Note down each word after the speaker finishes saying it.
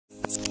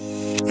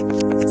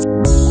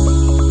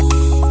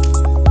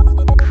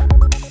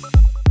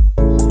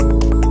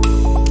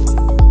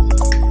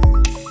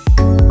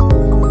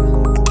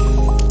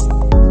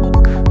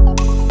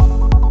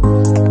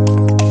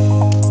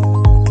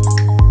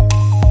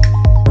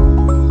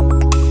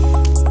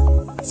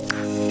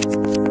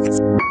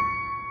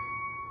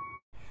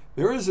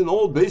There's an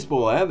old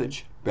baseball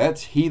adage,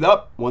 bats heat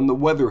up when the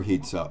weather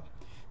heats up.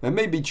 That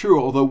may be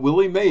true, although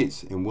Willie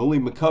Mays and Willie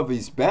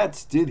McCovey's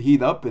bats did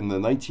heat up in the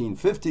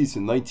 1950s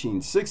and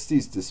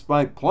 1960s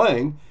despite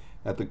playing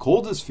at the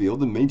coldest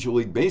field in Major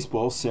League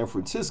Baseball, San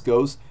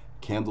Francisco's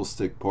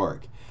Candlestick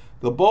Park.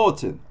 The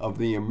Bulletin of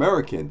the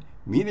American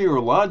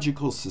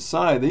Meteorological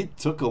Society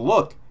took a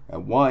look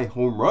at why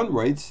home run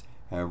rates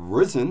have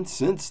risen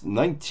since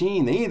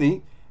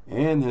 1980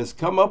 and has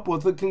come up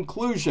with a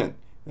conclusion.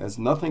 It has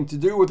nothing to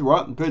do with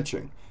rotten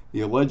pitching.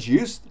 The alleged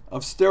use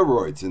of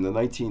steroids in the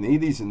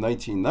 1980s and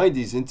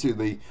 1990s into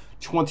the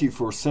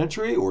 21st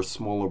century, or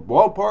smaller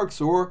ballparks,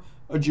 or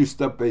a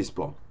juiced-up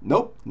baseball.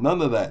 Nope,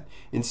 none of that.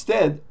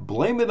 Instead,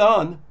 blame it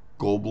on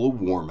global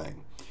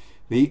warming.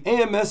 The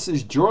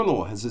AMS's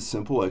journal has a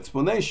simple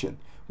explanation.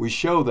 We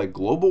show that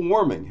global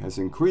warming has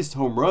increased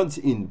home runs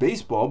in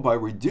baseball by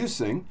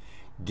reducing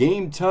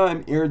game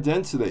time air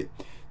density.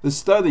 The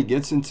study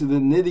gets into the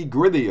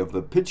nitty-gritty of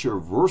the pitcher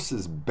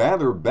versus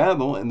batter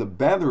battle, and the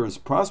batter is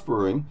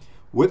prospering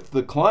with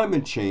the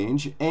climate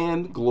change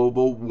and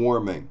global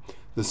warming.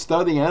 The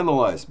study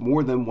analyzed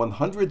more than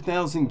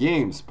 100,000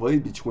 games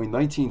played between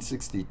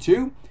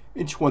 1962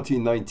 and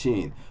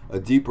 2019. A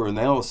deeper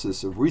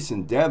analysis of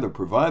recent data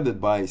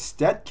provided by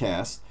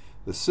StatCast,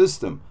 the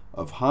system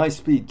of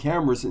high-speed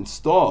cameras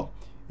installed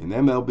in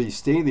MLB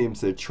stadiums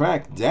that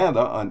track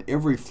data on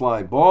every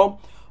fly ball,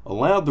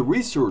 allowed the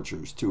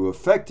researchers to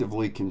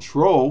effectively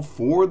control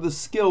for the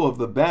skill of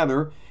the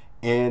batter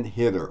and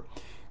hitter.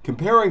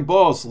 Comparing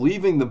balls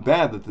leaving the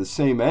bat at the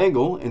same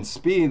angle and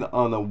speed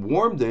on a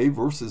warm day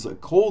versus a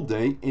cold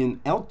day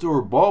in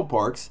outdoor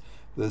ballparks,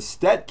 the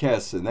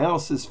StatCast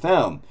analysis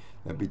found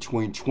that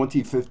between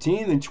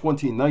 2015 and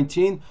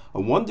 2019, a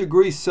 1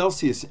 degree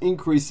Celsius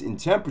increase in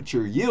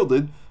temperature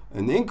yielded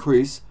an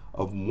increase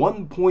of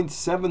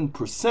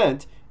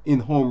 1.7% in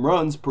home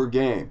runs per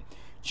game.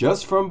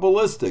 Just from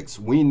ballistics,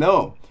 we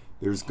know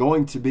there's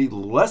going to be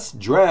less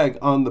drag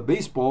on the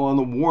baseball on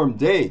a warm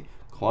day.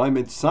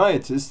 Climate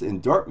scientist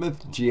and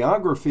Dartmouth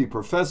geography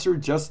professor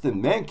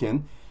Justin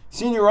Mankin,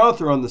 senior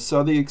author on the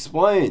study,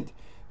 explained,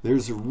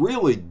 there's a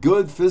really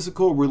good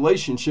physical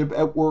relationship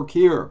at work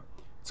here.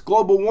 It's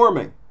global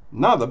warming,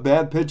 not a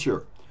bad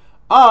pitcher.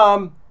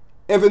 I'm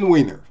Evan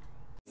Weiner.